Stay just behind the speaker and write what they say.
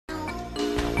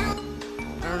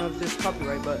don't know if this is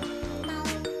copyright, but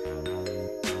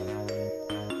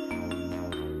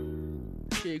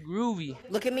shit groovy.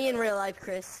 Look at me in real life,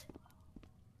 Chris.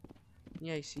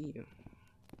 Yeah, I see you.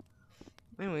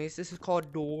 Anyways, this is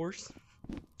called Doors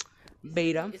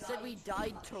Beta. It said we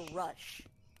died to Rush.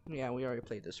 Yeah, we already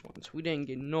played this once. We didn't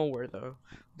get nowhere though.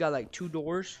 We got like 2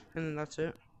 doors, and then that's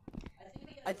it.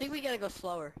 I think we gotta go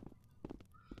slower.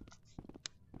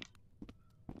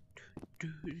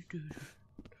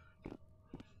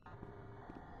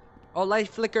 Oh, light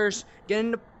flickers. Get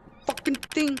in the fucking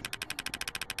thing.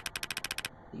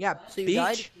 Yeah, So you bitch.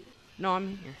 died? No,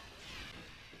 I'm here.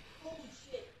 Holy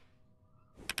shit.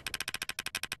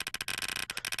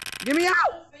 Get me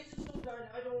out! This face is so done.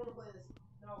 I don't want to play this.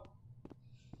 No.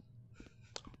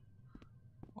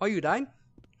 Oh, you died?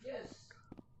 Yes.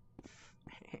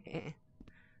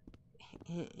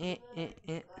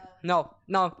 No,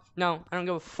 no, no. I don't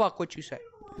give a fuck what you say.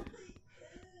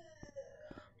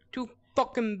 Too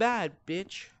fucking bad,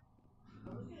 bitch.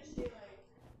 I was gonna say, like,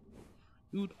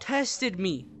 You tested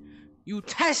me. You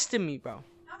tested me, bro.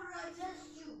 how did I test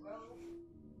you, bro?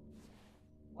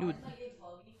 You, Why is my game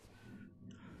foggy?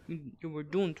 you were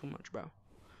doing too much, bro.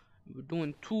 You were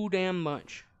doing too damn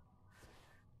much.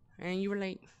 And you were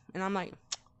like, and I'm like,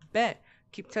 bet.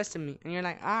 Keep testing me. And you're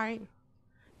like, alright.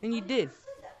 And you did.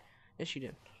 Yes, you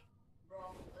did.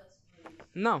 Bro, let's please.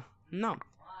 No, no,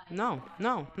 no,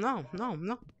 no, no, no,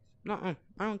 no, no.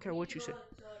 I don't care what you say. To,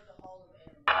 like, the Hall of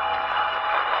Animals.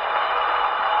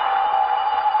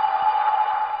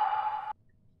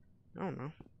 I don't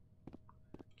know.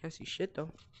 Can't see shit though.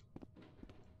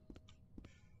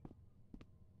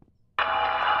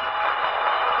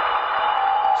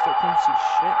 Still can't see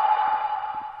shit.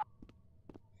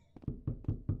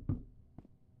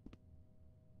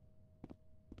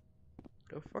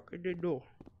 The fuck did they do?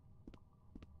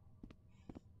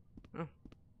 Oh.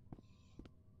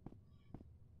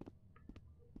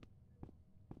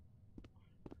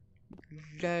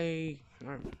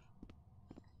 Alright.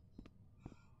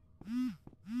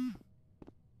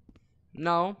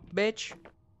 No, bitch.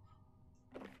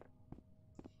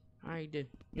 I did.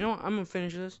 You know what? I'm gonna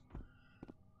finish this.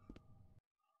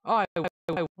 Oh,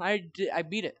 I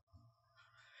beat it.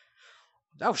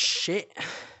 Oh shit.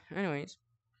 Anyways,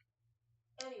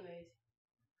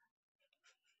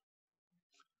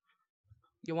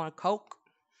 you want a Coke?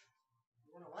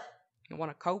 You wanna what? You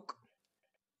want a Coke?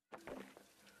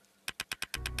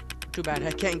 Too bad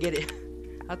I can't get it.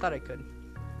 I thought I could.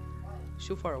 It's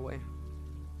too far away.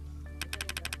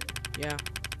 Yeah.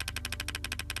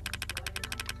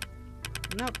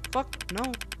 No, fuck,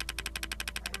 no.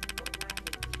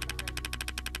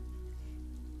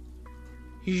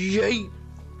 Yay!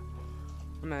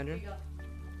 Imagine.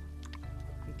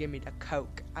 Give me the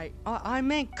Coke. I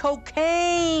meant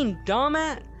cocaine,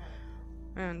 dumbass.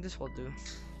 Man, this will do.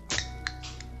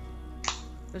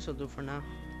 This will do for now.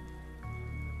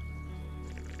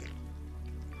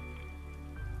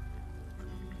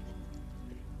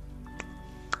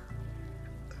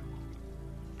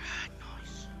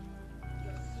 Nice.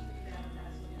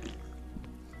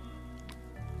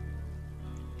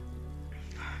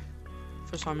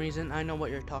 For some reason, I know what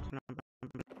you're talking about.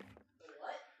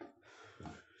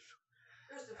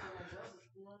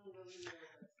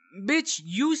 Bitch,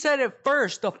 you said it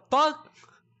first, the fuck?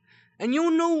 And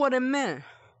you knew what it meant.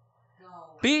 No.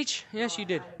 Bitch, yes you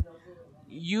did. I have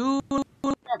no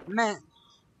clue. You meant.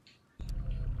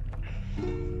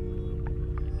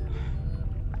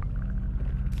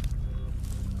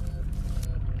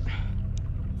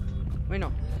 Wait,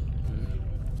 no.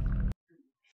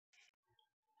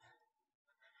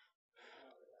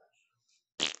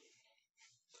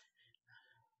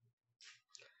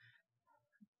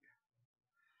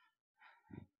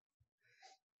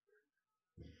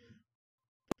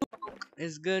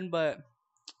 It's good, but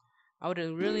I would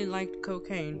have really liked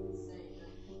cocaine.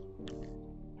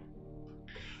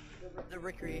 The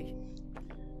recreation.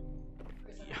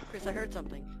 Chris, I heard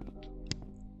something.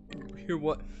 Hear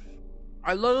what?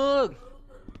 I look.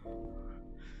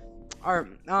 Alright,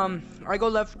 I go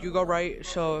left, you go right.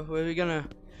 So we're gonna.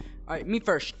 Alright, me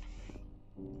first.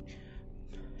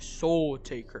 Soul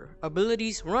Taker.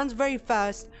 Abilities: runs very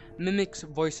fast, mimics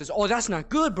voices. Oh, that's not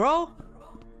good, bro.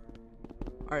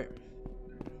 Alright.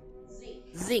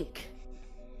 Zinc.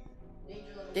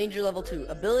 Danger level 2.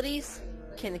 Abilities: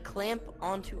 can clamp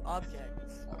onto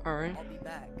objects. Alright. I'll be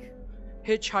back.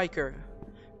 Hitchhiker.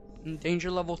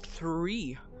 Danger level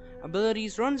 3.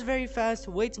 Abilities: runs very fast,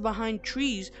 waits behind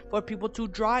trees for people to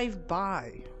drive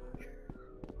by.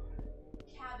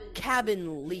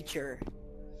 Cabin leecher.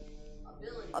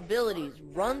 Abilities: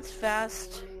 runs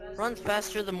fast, Runs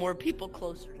faster the more people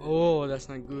closer. Oh, that's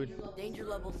not good. Danger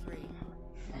level 3.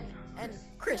 And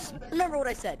Chris, remember what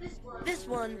I said. This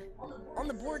one, on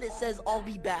the board it says I'll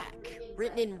be back.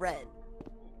 Written in red.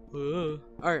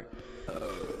 Alright.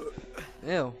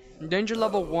 Ew. Danger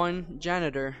level 1,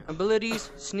 janitor.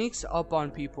 Abilities, sneaks up on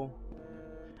people.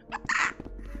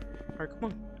 Alright, come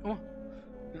on. Come on.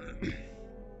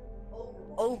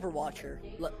 Overwatcher.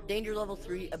 Danger level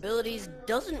 3. Abilities,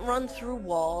 doesn't run through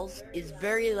walls, is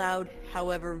very loud,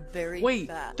 however very Wait,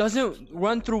 fast. doesn't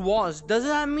run through walls. Doesn't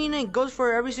that mean it goes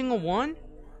for every single one?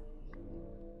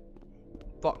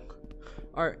 Fuck.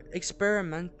 Alright,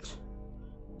 experiment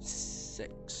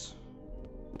 6.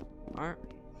 Alright.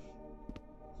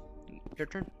 Your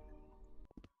turn.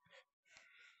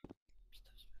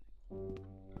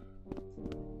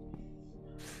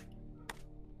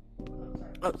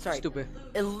 Oh, sorry. Stupid.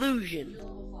 Illusion.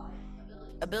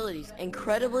 Abilities,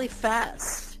 incredibly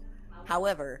fast.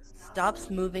 However, stops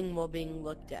moving while being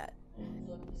looked at.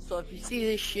 So if you see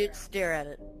this shit, stare at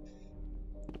it.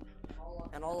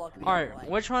 And all luck be Alright,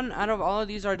 which one out of all of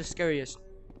these are the scariest?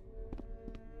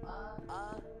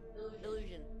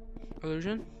 Illusion.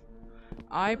 Illusion?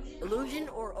 Illusion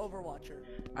or Overwatcher?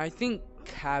 I think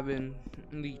cabin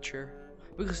leecher.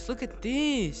 Because look at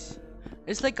this.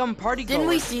 It's like I'm party Didn't goer.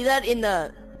 we see that in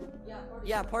the...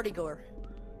 Yeah, party goer.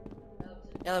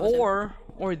 Yeah, that was him.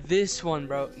 Or this one,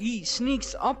 bro. He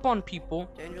sneaks up on people.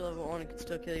 Danger level 1 can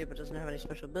still kill you, but doesn't have any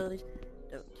special abilities.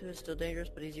 2 is still dangerous,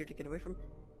 but easier to get away from.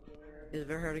 It's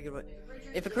very hard to get away.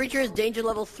 If a creature is danger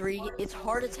level 3, it's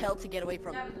hard as hell to get away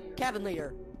from. Cabin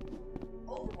leader.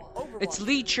 Overwatch. It's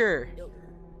leecher.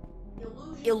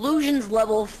 Illusion's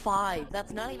level 5.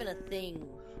 That's not even a thing.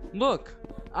 Look,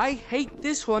 I hate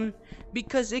this one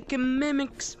because it can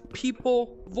mimic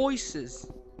people voices.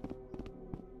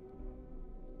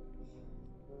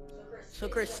 So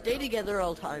Chris, stay together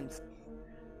all times.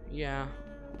 Yeah.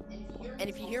 And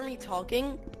if you hear me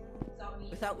talking,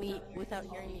 without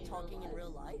hearing me talking in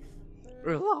real life.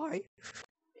 Rely.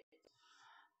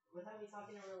 Without me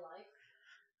talking in real life.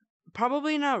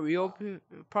 Probably not real.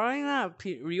 Probably not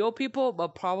real people,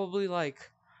 but probably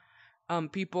like,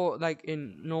 people like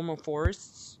in normal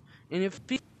forests. And if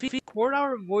we record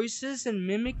our voices and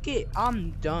mimic it,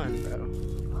 I'm done, bro.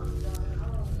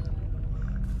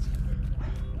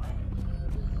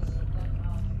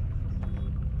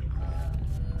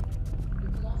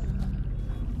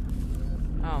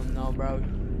 I don't know, bro.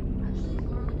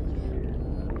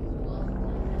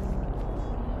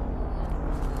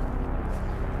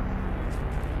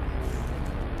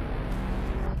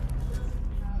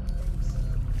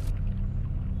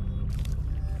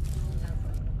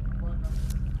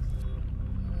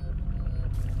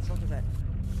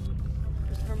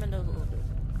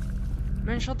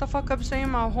 Man, shut the fuck up saying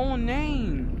my whole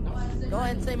name. Go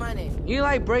ahead and say my name.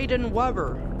 Eli Braden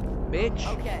Weber, bitch.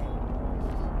 Okay.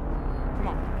 Come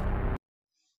on.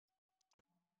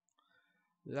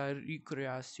 La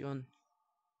recreación.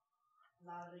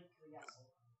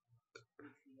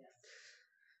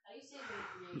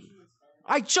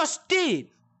 I just did!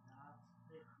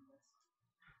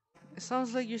 It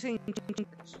sounds like you're saying.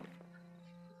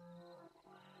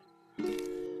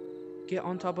 Get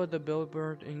on top of the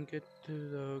billboard and get to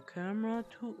the camera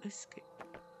to escape.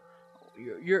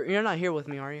 You're not here with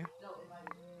me, are you?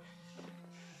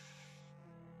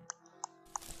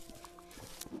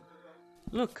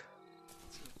 Look.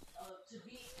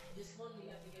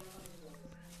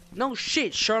 No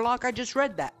shit, Sherlock. I just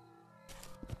read that.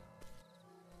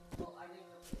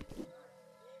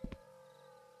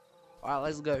 Alright,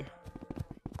 let's go.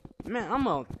 Man, I'm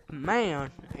a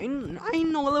man. I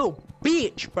ain't no little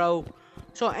bitch, bro.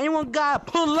 So anyone gotta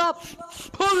pull up?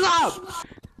 Pull up!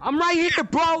 I'm right here,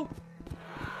 bro.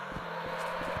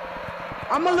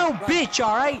 I'm a little bitch,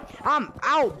 alright? I'm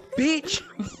out, bitch.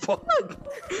 Fuck.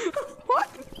 What?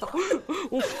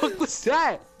 What the fuck was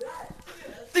that?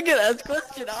 Think of that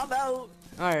question, I'm out.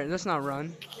 Alright, let's not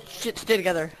run. Shit, stay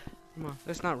together. Come on,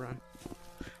 let's not run.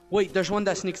 Wait, there's one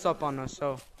that sneaks up on us,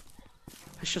 so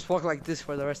let's just walk like this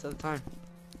for the rest of the time.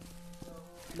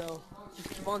 No, just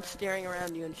keep on staring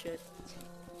around you and shit.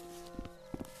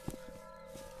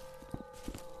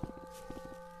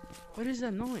 What is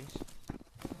that noise?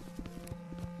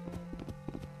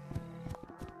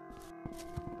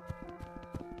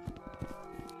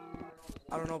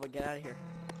 I don't know, but get out of here.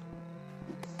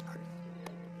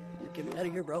 Get me out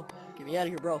of here, bro. Get me out of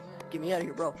here, bro. Get me out of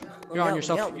here, bro. You're on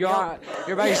yourself. You're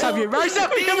by yourself. You're by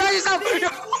yourself. You're by yourself.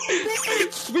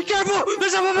 Be careful.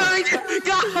 There's someone behind you.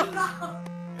 Go.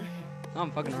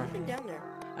 I'm fucking around. Nothing down there.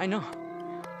 I know.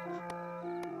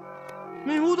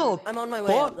 Man, who the I'm on my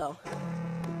way fuck? up, though.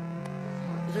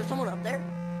 Is there someone up there?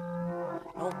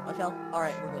 No, I fell.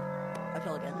 Alright, we're good. I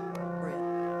fell again. We're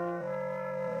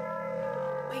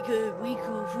good. We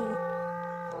could, fool.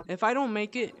 If I don't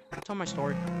make it, tell my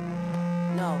story.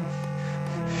 No.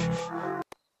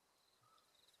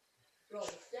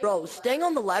 Bro, staying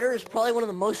on the ladder is probably one of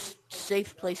the most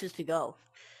safe places to go.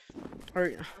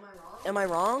 Alright. Am I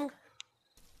wrong?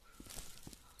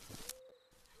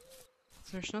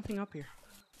 There's nothing up here.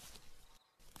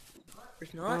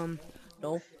 There's not?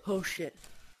 No. Oh shit.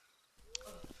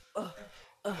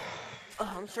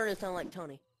 I'm starting to sound like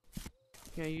Tony.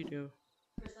 Yeah, you do.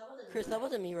 Chris, that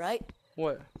wasn't me, right?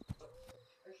 What?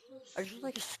 I just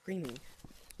like screaming.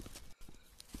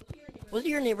 Was it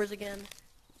your neighbors again?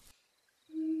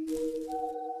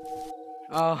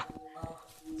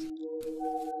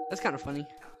 That's kind of funny.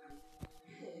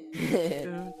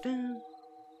 Dun, dun.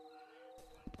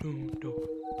 Dun, dun.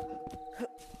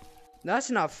 That's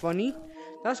not funny.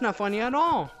 That's not funny at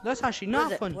all. That's actually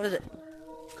not funny. What is it?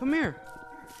 Come here.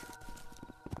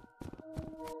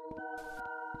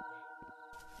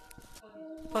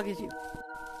 Fuck is you?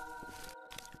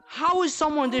 How is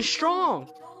someone this strong?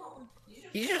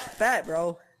 He's just fat,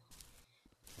 bro.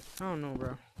 I don't know,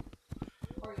 bro.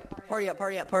 Party up,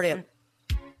 party up, party up.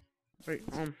 Wait,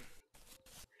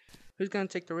 who's gonna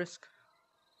take the risk?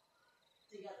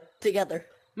 Together.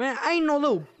 Man, I ain't no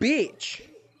little bitch.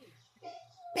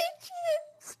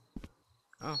 Bitches.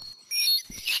 Oh.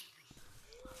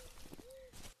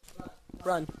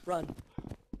 Run, run.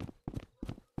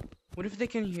 What if they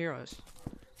can hear us?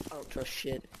 I don't trust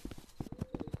shit.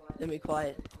 Then be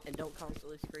quiet and don't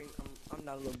constantly scream. I'm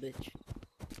not a little bitch.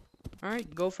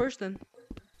 Alright, go first then.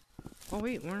 Oh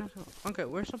wait, we're not. Okay,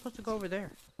 we're supposed to go over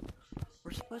there.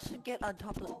 We're supposed to get on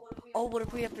top of. Oh, what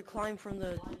if we have to climb from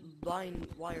the line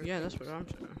wire? Yeah, things? that's what I'm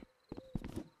saying.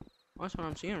 That's what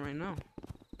I'm seeing right now.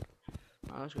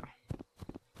 Alright, let's go.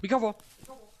 Be careful.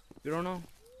 You don't know.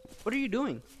 What are you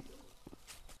doing?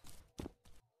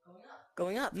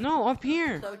 Going up. No, up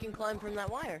here. So we can climb from that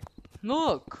wire.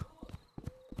 Look.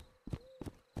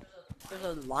 There's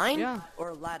a line? Yeah. Or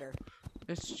a ladder?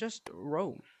 It's just a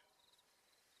row.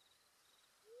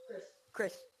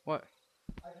 Chris. What?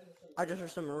 I just heard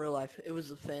something in real life. It was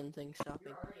the fan thing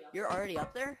stopping. You're already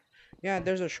up there? Yeah,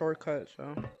 there's a shortcut,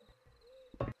 so.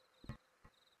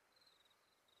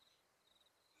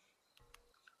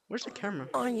 Where's the camera?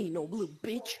 I ain't no little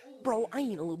bitch. Bro, I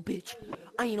ain't a little bitch.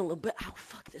 I ain't a little bit. Ow,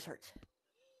 fuck, this hurts.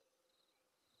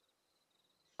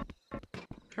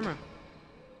 Camera.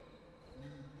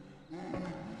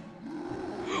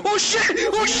 Oh shit!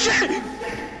 Oh shit!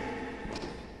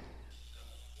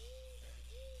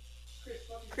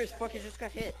 Chris, fuck, you just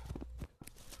got hit.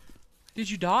 Did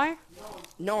you die?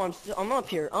 No, I'm up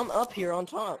here. I'm up here on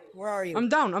top. Where are you? I'm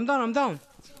down. I'm down. I'm down.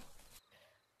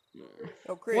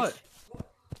 Oh, Chris. What?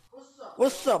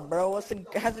 What's up, bro?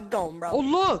 How's it going, bro? Oh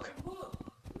look!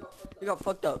 You got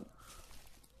fucked up.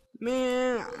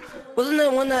 Man. Wasn't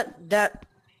that one that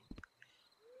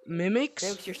Mimics?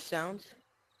 mimics your sounds?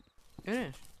 It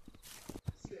is.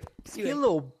 See You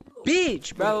little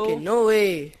bitch, bro. Porque no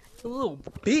way. You little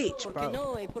bitch, Porque bro.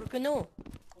 no way. Porque no.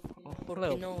 Oh, Porque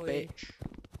little no way. bitch.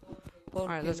 Porque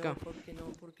Alright, let's no, go. Porque no,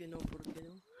 porque no, porque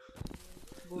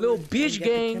no. Little Boys, bitch you got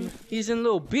the game. camera. He's in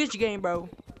little bitch game, bro.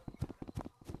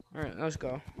 Alright, let's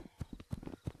go.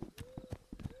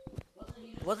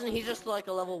 Wasn't he just like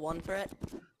a level 1 threat?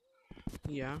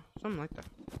 Yeah, something like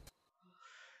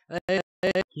that.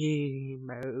 Yeah,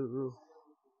 bro.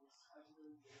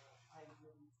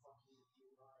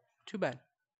 Too bad.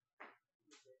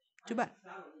 Too bad.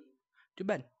 Too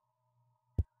bad.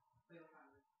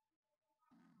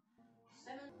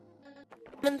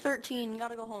 7:13.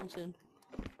 Gotta go home soon.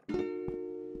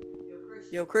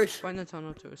 Yo, Chris. Find the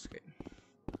tunnel to escape.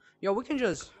 Yo, we can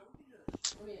just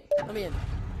Let me in.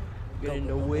 get in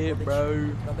the go, go, whip, bitch. bro.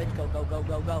 Go, bitch. Go, go, go,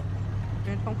 go, go.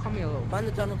 Man, don't call me a little. Find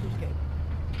the tunnel to escape.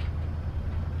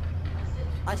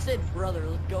 I said, brother.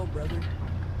 Let's go, brother.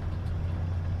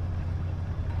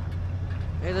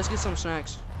 Hey, let's get some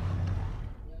snacks.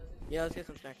 Yeah, let's get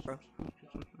some snacks, bro.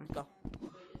 Let's go.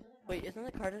 Wait, isn't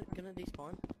the card gonna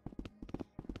despawn?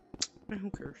 Man, who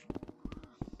cares?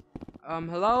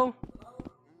 Hello?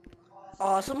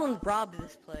 Oh, someone robbed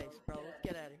this place, bro. Let's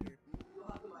get out of here.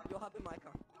 Yo, hop in my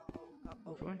car.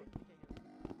 Oh, Okay.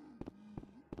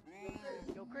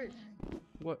 Yo, Chris.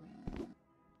 What?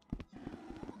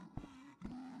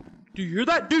 Do you hear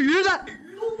that? Do you hear that? Go!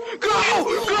 Go!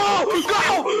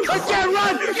 Go! I can't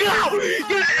run! Go! Get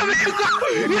out of here! Go!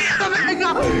 Get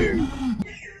out of here!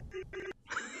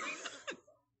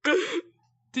 Go!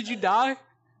 Did you die?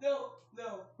 No,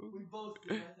 we both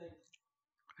did, I think.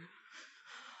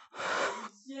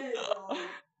 Shit, bro.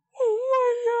 Oh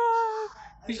my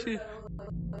god! You should.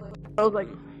 I was like,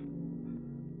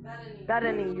 bad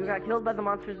ending. You got killed by the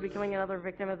monsters, becoming another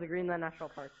victim of the Greenland National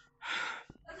Park.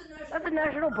 That's a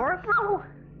national park, bro.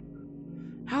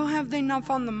 How have they not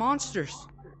found the monsters?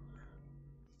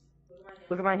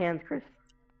 Look at my hands, Chris.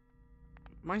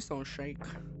 Mine don't shake.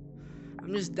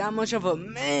 I'm just that much of a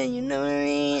man, you know what I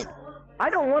mean? I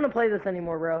don't want to play this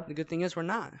anymore, bro. The good thing is we're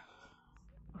not.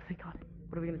 Oh, thank God.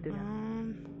 What are we gonna do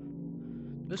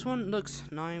now? This one looks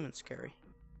not even scary.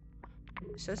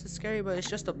 It says it's scary, but it's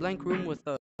just a blank room with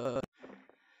a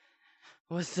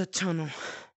with the tunnel.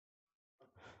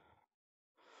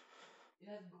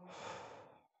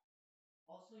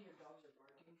 Also, your dogs are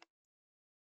barking.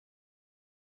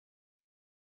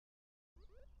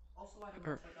 Also, I don't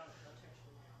know if I got a text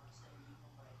from my aunt saying you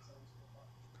home by yourselves for fun.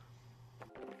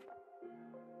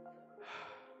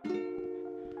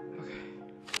 Okay.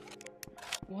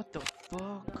 What the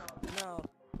fuck? No.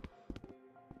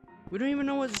 We don't even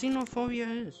know what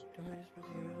xenophobia is. Don't I just press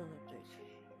the original updates?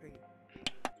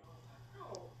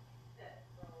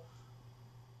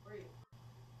 Great.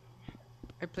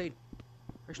 I played.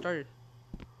 I started.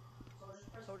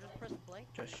 So just press play.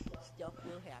 Just. Stuff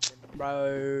will happen.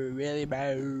 Bro, really,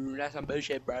 bro? That's some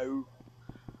bullshit, bro.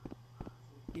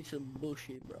 It's some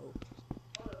bullshit, bro.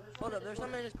 Hold up, there's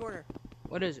something in this corner.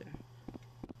 What is it?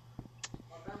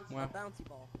 A Wow. bouncy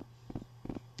ball.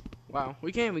 Wow.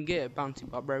 We can't even get a bouncy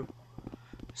ball, bro.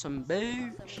 Some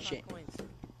 75 bullshit. coins.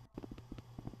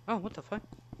 Oh, what the fuck?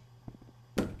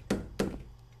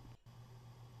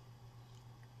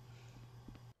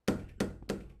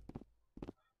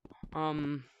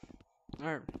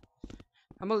 Alright.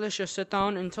 How about let's just sit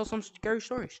down and tell some scary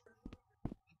stories?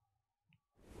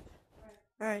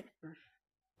 Alright.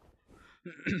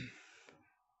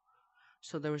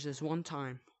 So there was this one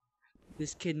time.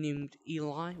 This kid named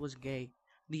Eli was gay.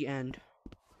 The end.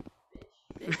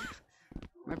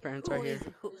 My parents are here.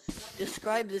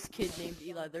 Describe this kid named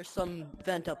Eli. There's some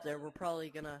vent up there. We're probably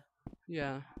gonna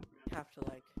Yeah. have to,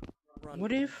 like, run.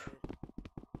 What for that if-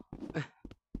 shit.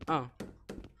 Oh.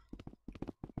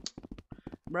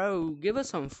 Bro, give us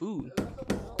some food. There's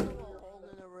a hole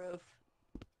in the roof.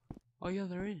 Oh, yeah,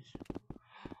 there is.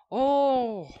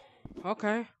 Oh!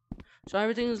 Okay. So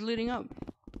everything is leading up.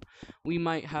 We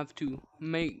might have to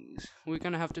we're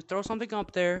gonna have to throw something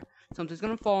up there. Something's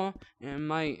gonna fall, and it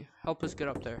might help us get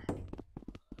up there.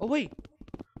 Oh, wait.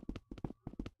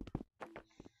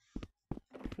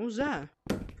 What was that?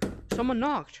 Someone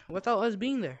knocked without us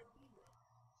being there.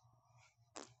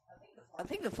 I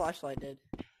think the flashlight did.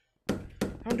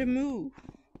 How'd it move?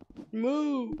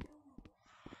 Move!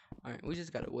 Alright, we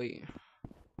just gotta wait.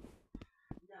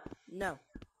 No.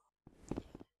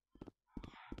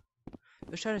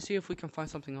 Let's try to see if we can find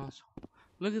something else.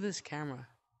 Look at this camera.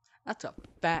 That's a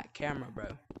fat camera, bro.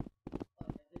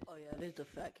 Oh yeah, it is a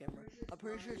fat camera. I'm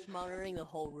pretty sure it's monitoring the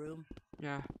whole room.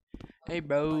 Yeah. Hey,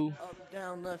 bro. Like up,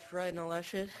 down, left, right, and all that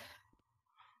shit.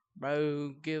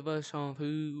 Bro, give us some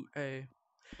food, hey.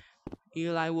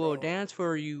 Eli will dance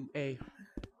for you, hey.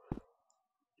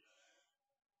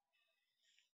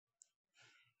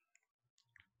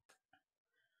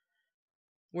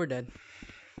 We're dead.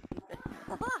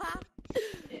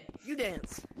 You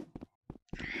dance.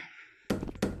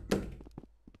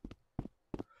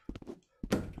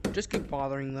 Just keep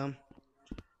bothering them.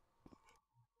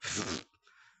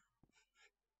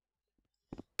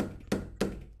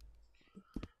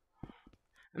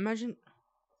 Imagine.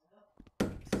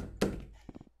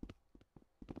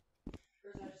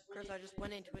 Chris, I just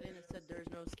went into it and it said there's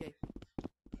no escape.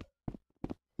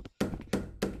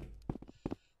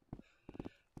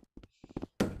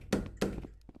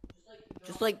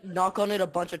 Just like knock on it a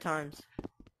bunch of times.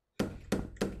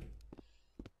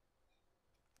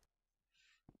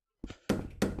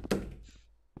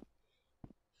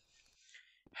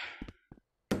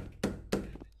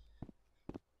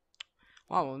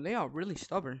 Wow, they are really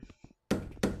stubborn.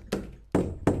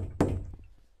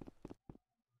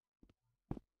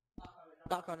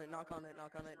 Knock on it, knock on it,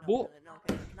 knock on it, knock Whoa. on it, knock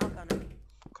on it, knock on it.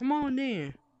 Come on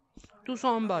then. Do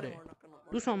something about it. Knock on it more,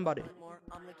 Do something about it. knock on more.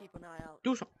 I'm gonna keep an eye out.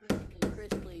 Do something. Chris,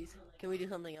 please. Can we do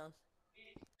something else?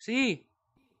 See?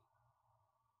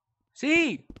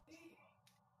 See?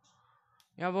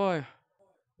 Yeah, boy.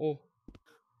 Oh.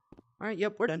 Alright,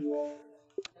 yep, we're done.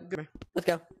 Goodbye. Let's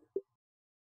go.